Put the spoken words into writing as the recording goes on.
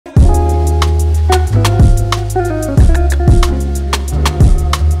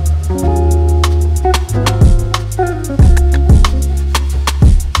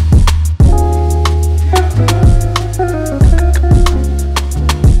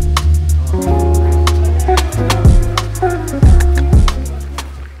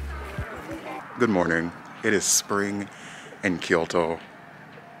It is spring in Kyoto.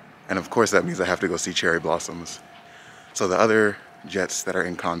 And of course that means I have to go see cherry blossoms. So the other jets that are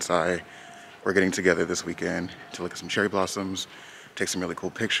in Kansai, we're getting together this weekend to look at some cherry blossoms, take some really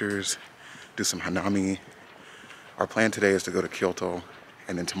cool pictures, do some hanami. Our plan today is to go to Kyoto,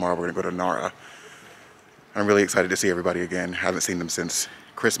 and then tomorrow we're gonna go to Nara. I'm really excited to see everybody again. Haven't seen them since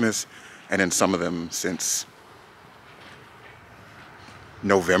Christmas, and then some of them since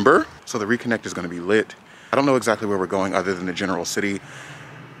November. So the reconnect is gonna be lit. I don't know exactly where we're going other than the general city,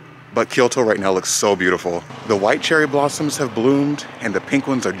 but Kyoto right now looks so beautiful. The white cherry blossoms have bloomed and the pink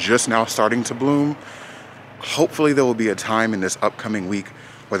ones are just now starting to bloom. Hopefully there will be a time in this upcoming week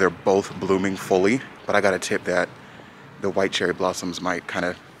where they're both blooming fully, but I got a tip that the white cherry blossoms might kind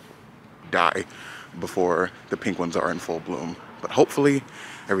of die before the pink ones are in full bloom. But hopefully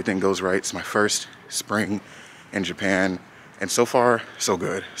everything goes right. It's my first spring in Japan, and so far, so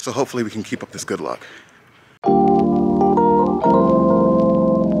good. So hopefully we can keep up this good luck.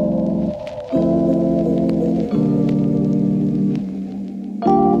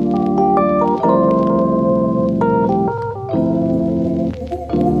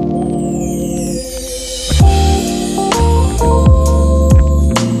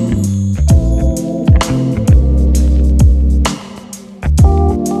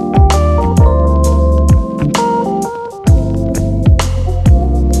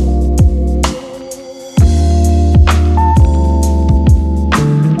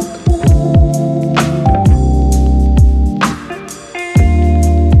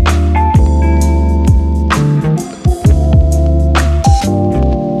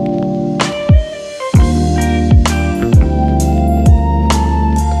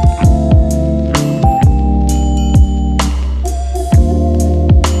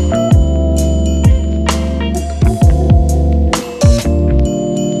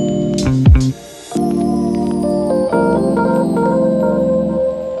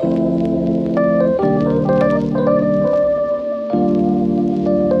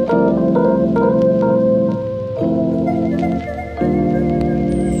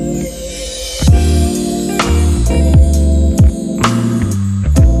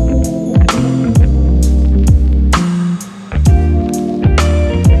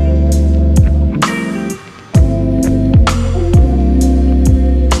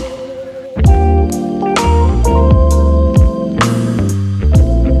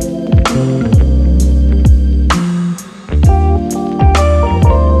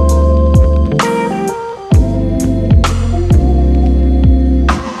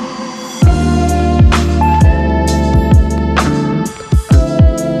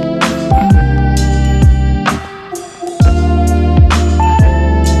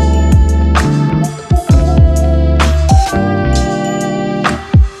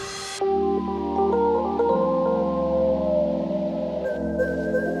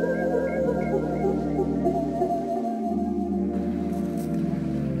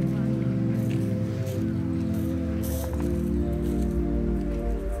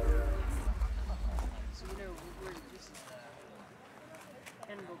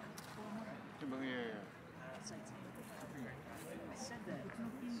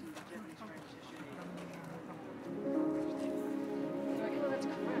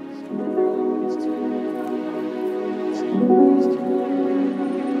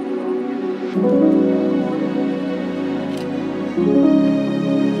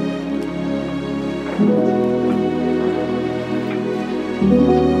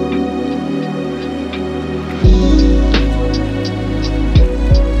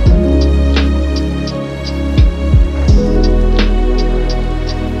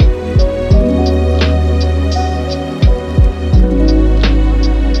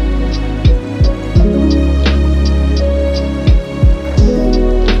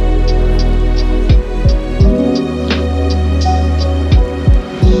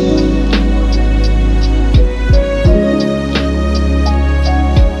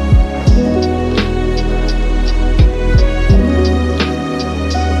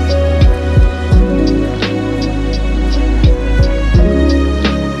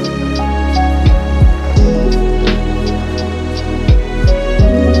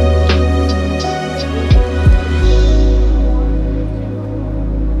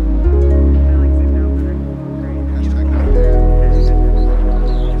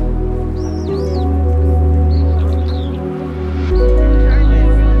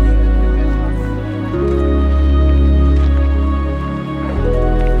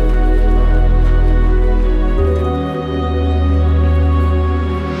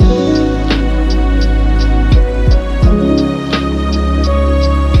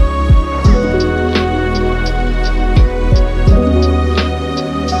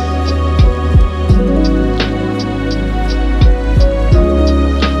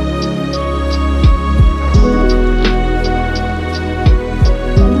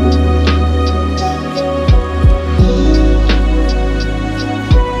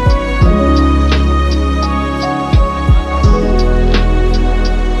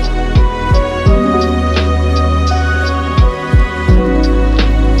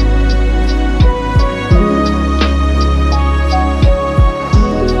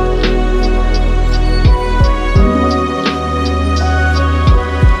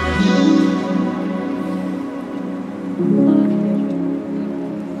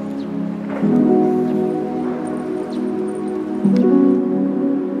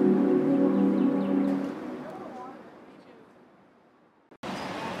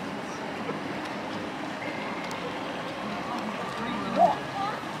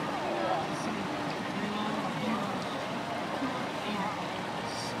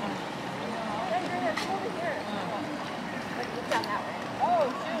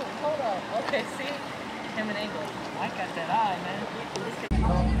 him in English. I got that eye, man.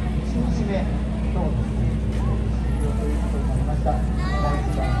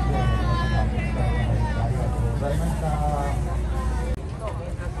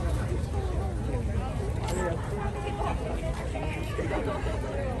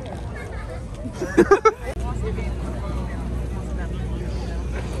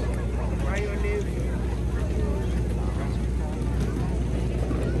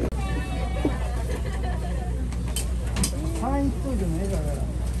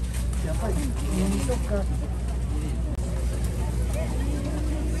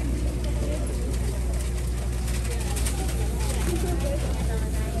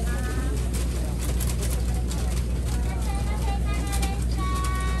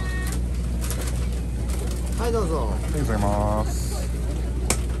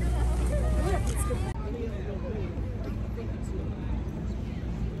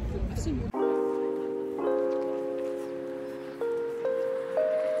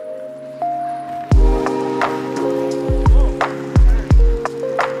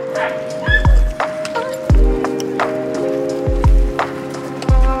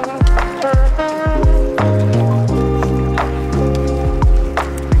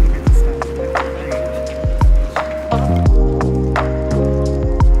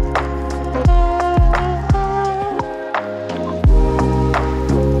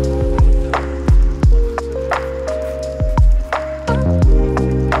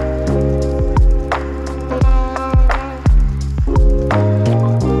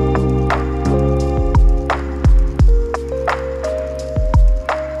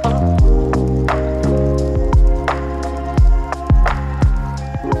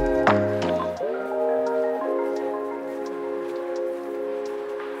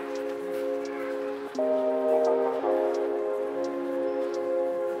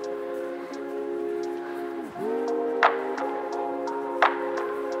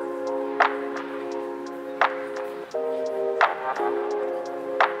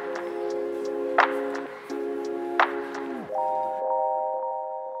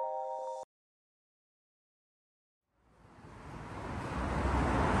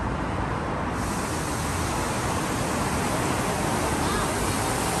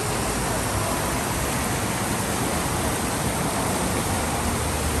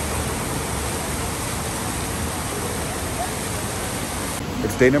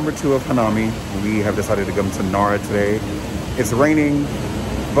 It's day number 2 of Hanami. We have decided to come to Nara today. It's raining,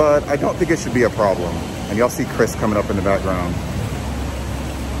 but I don't think it should be a problem. And y'all see Chris coming up in the background.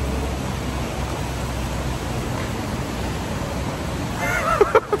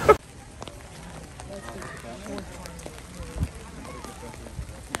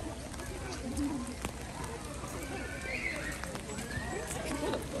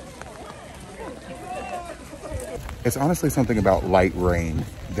 It's honestly something about light rain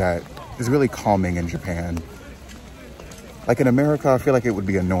that is really calming in Japan. Like in America, I feel like it would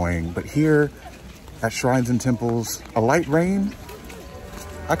be annoying, but here at shrines and temples, a light rain,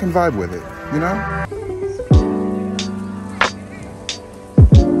 I can vibe with it, you know?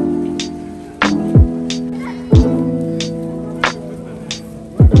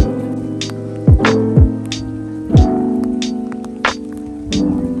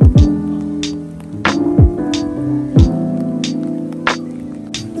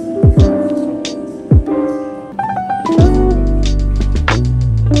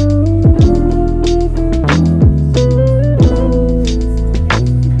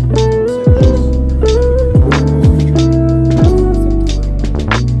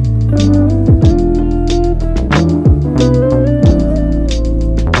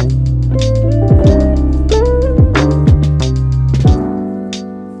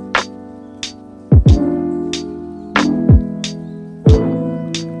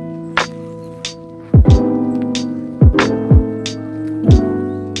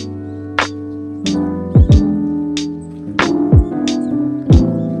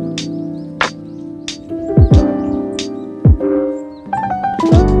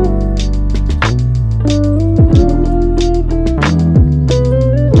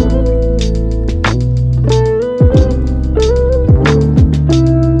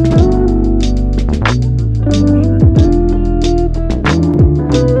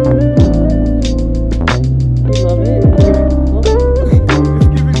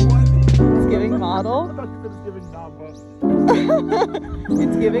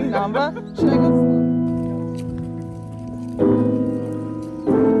 It's giving Namba. Should I go?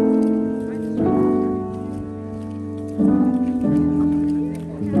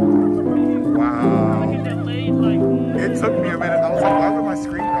 Wow. It took me a minute. I was like, why would my my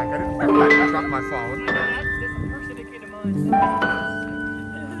screen back. I didn't. I dropped my phone.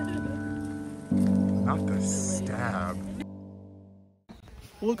 Not the stab.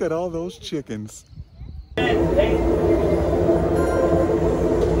 Look at all those chickens.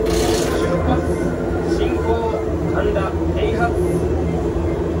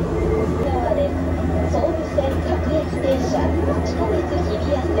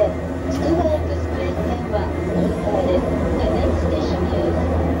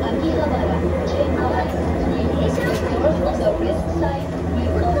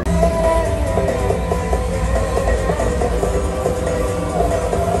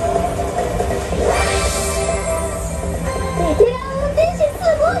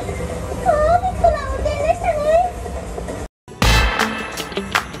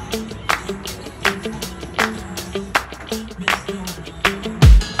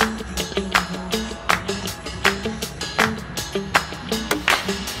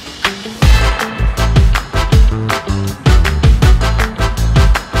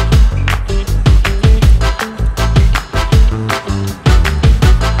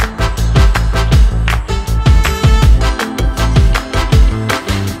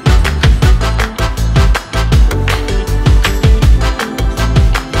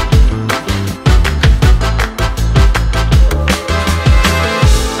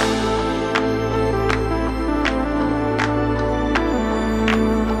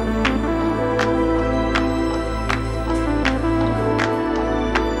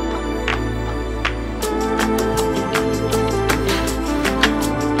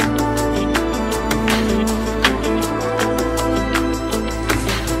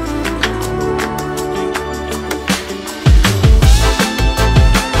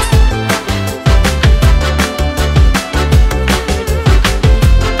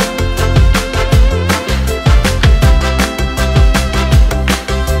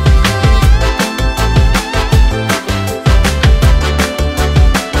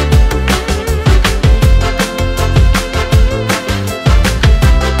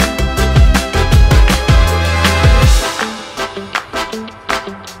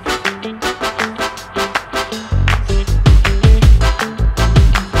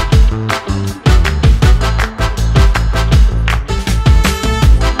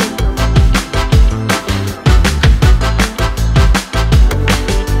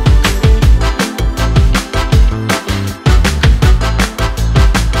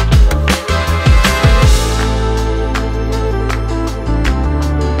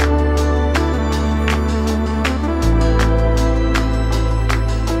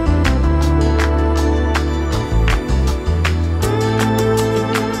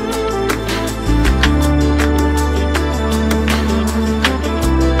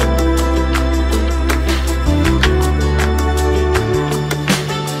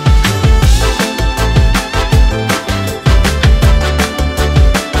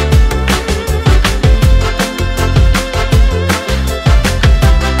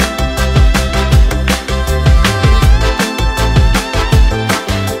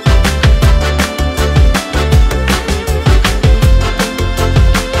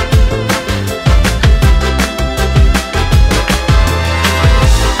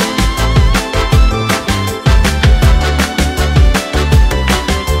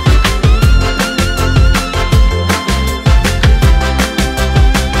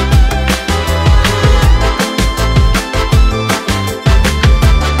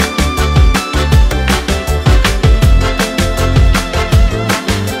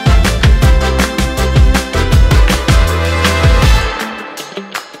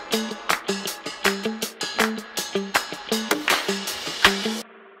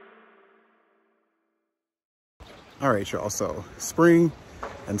 All right, y'all, so spring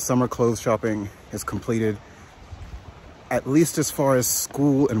and summer clothes shopping is completed, at least as far as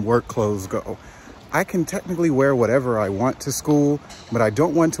school and work clothes go. I can technically wear whatever I want to school, but I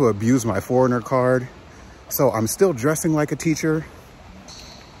don't want to abuse my foreigner card. So I'm still dressing like a teacher,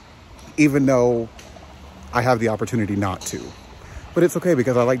 even though I have the opportunity not to. But it's okay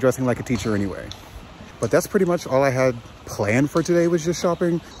because I like dressing like a teacher anyway. But that's pretty much all I had planned for today, was just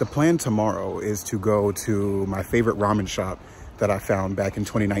shopping. The plan tomorrow is to go to my favorite ramen shop that I found back in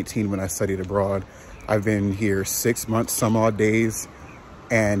 2019 when I studied abroad. I've been here 6 months, some odd days,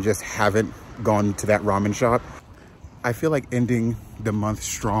 and just haven't gone to that ramen shop. I feel like ending the month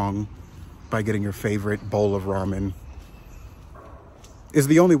strong by getting your favorite bowl of ramen is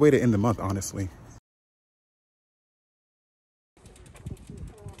the only way to end the month, honestly.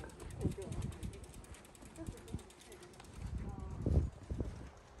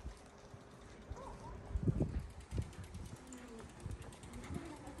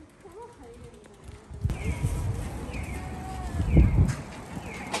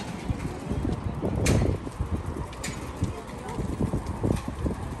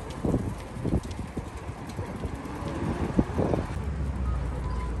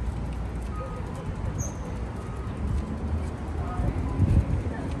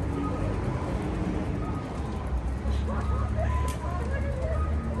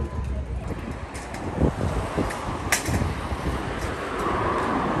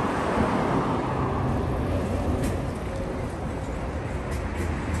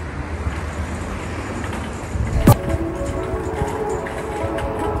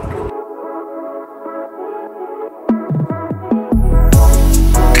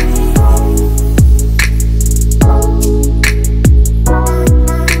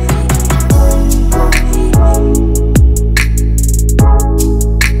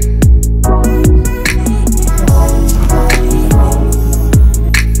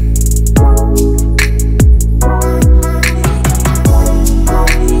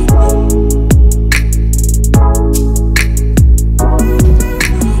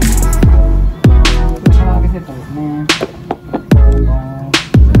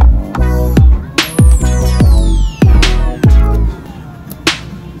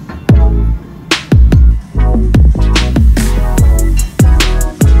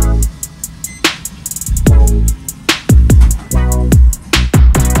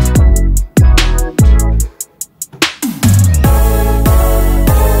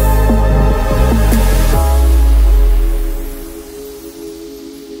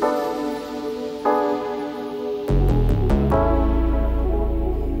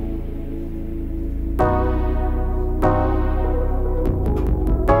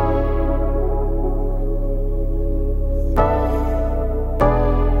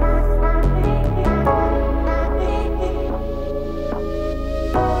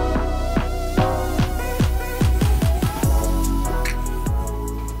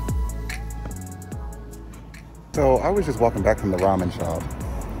 was just walking back from the ramen shop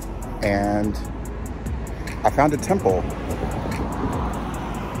and I found a temple.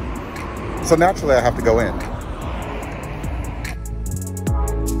 So naturally I have to go in.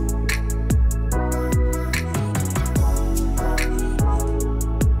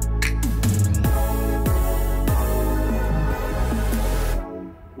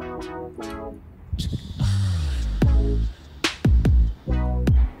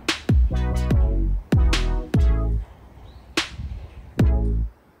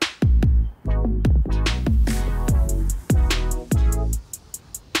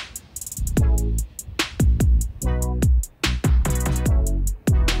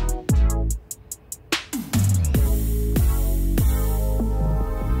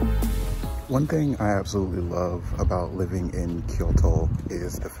 One thing I absolutely love about living in Kyoto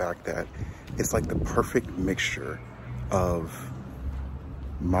is the fact that it's like the perfect mixture of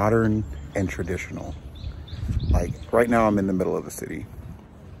modern and traditional. Like right now I'm in the middle of the city.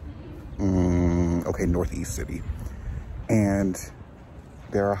 Okay, northeast city. And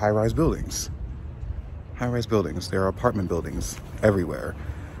there are high-rise buildings. High-rise buildings. There are apartment buildings everywhere.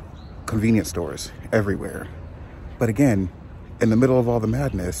 Convenience stores everywhere. But again, in the middle of all the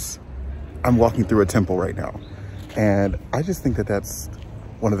madness, I'm walking through a temple right now. And I just think that that's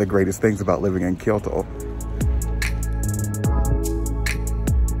one of the greatest things about living in Kyoto.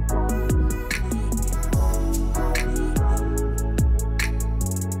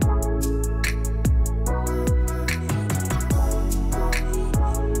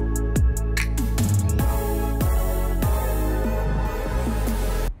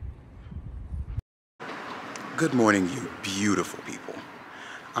 Good morning, you beautiful people.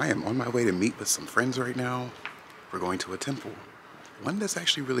 I am on my way to meet with some friends right now. We're going to a temple. One that's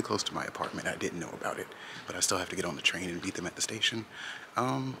actually really close to my apartment. I didn't know about it, but I still have to get on the train and meet them at the station.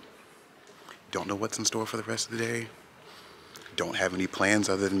 Don't know what's in store for the rest of the day. Don't have any plans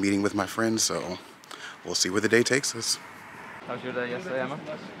other than meeting with my friends, so we'll see where the day takes us. How's your day yesterday, Emma?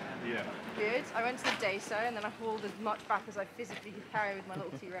 Yeah. Good. I went to the day show and then I hauled as much back as I physically could carry with my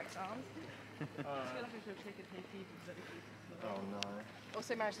little T-Rex arms. I feel like I should have taken Oh no.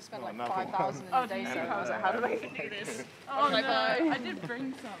 Also managed to spend like 5,000 in the day show. I was like, how do I even do this? Oh no, I did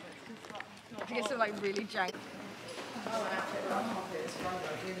bring some. It's just I think it's some like really jank.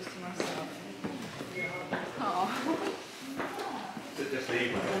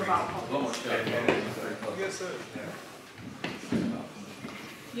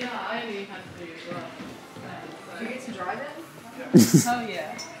 Yeah, I only had to do as well. Do you get to drive it? Oh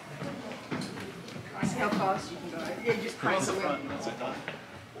yeah. I see how fast you can go. Yeah, you just crank the wheel.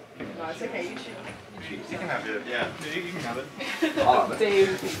 No, it's okay, you should. You can have it, yeah. You can have it. Oh,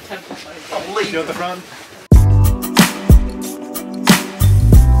 Dave, temple I'll leave you at the front.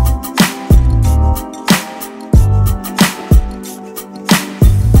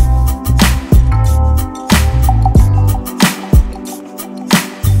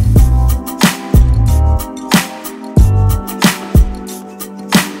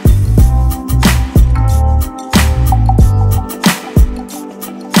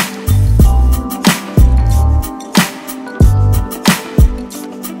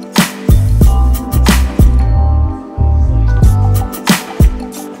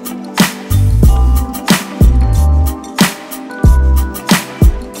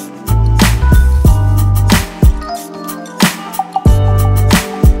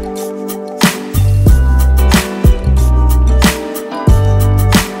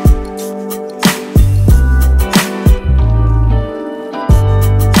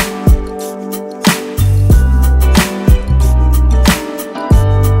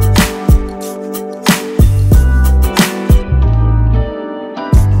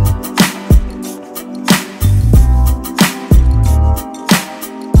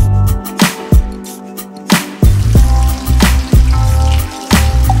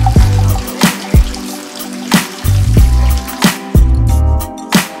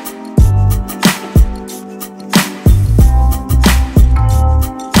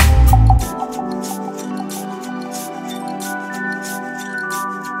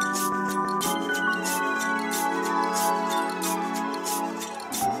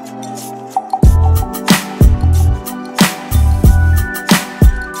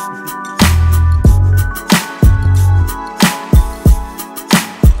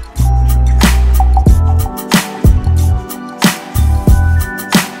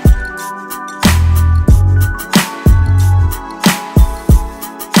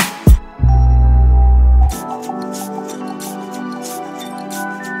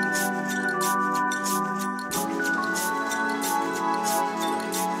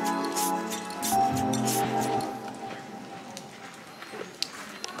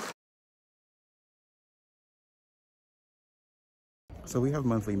 So we have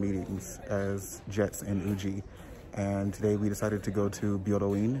monthly meetings as Jets and Uji, and today we decided to go to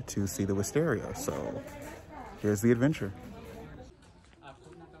Byodoin to see the wisteria. So here's the adventure.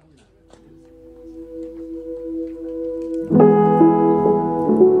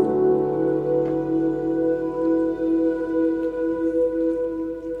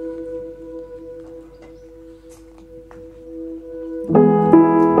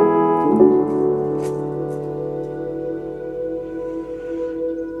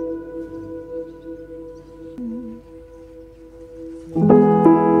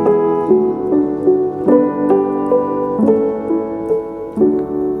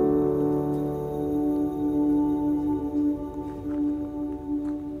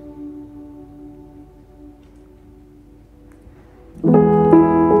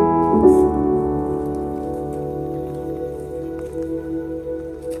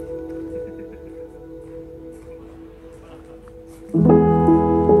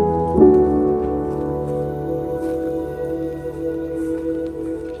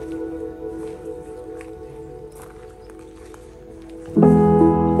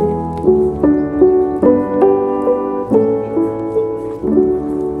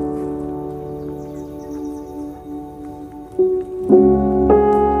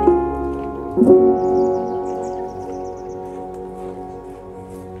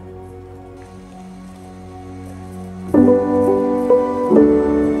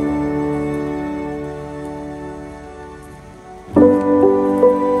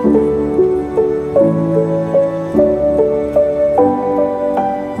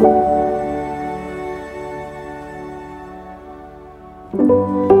 Thank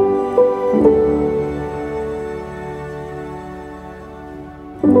you.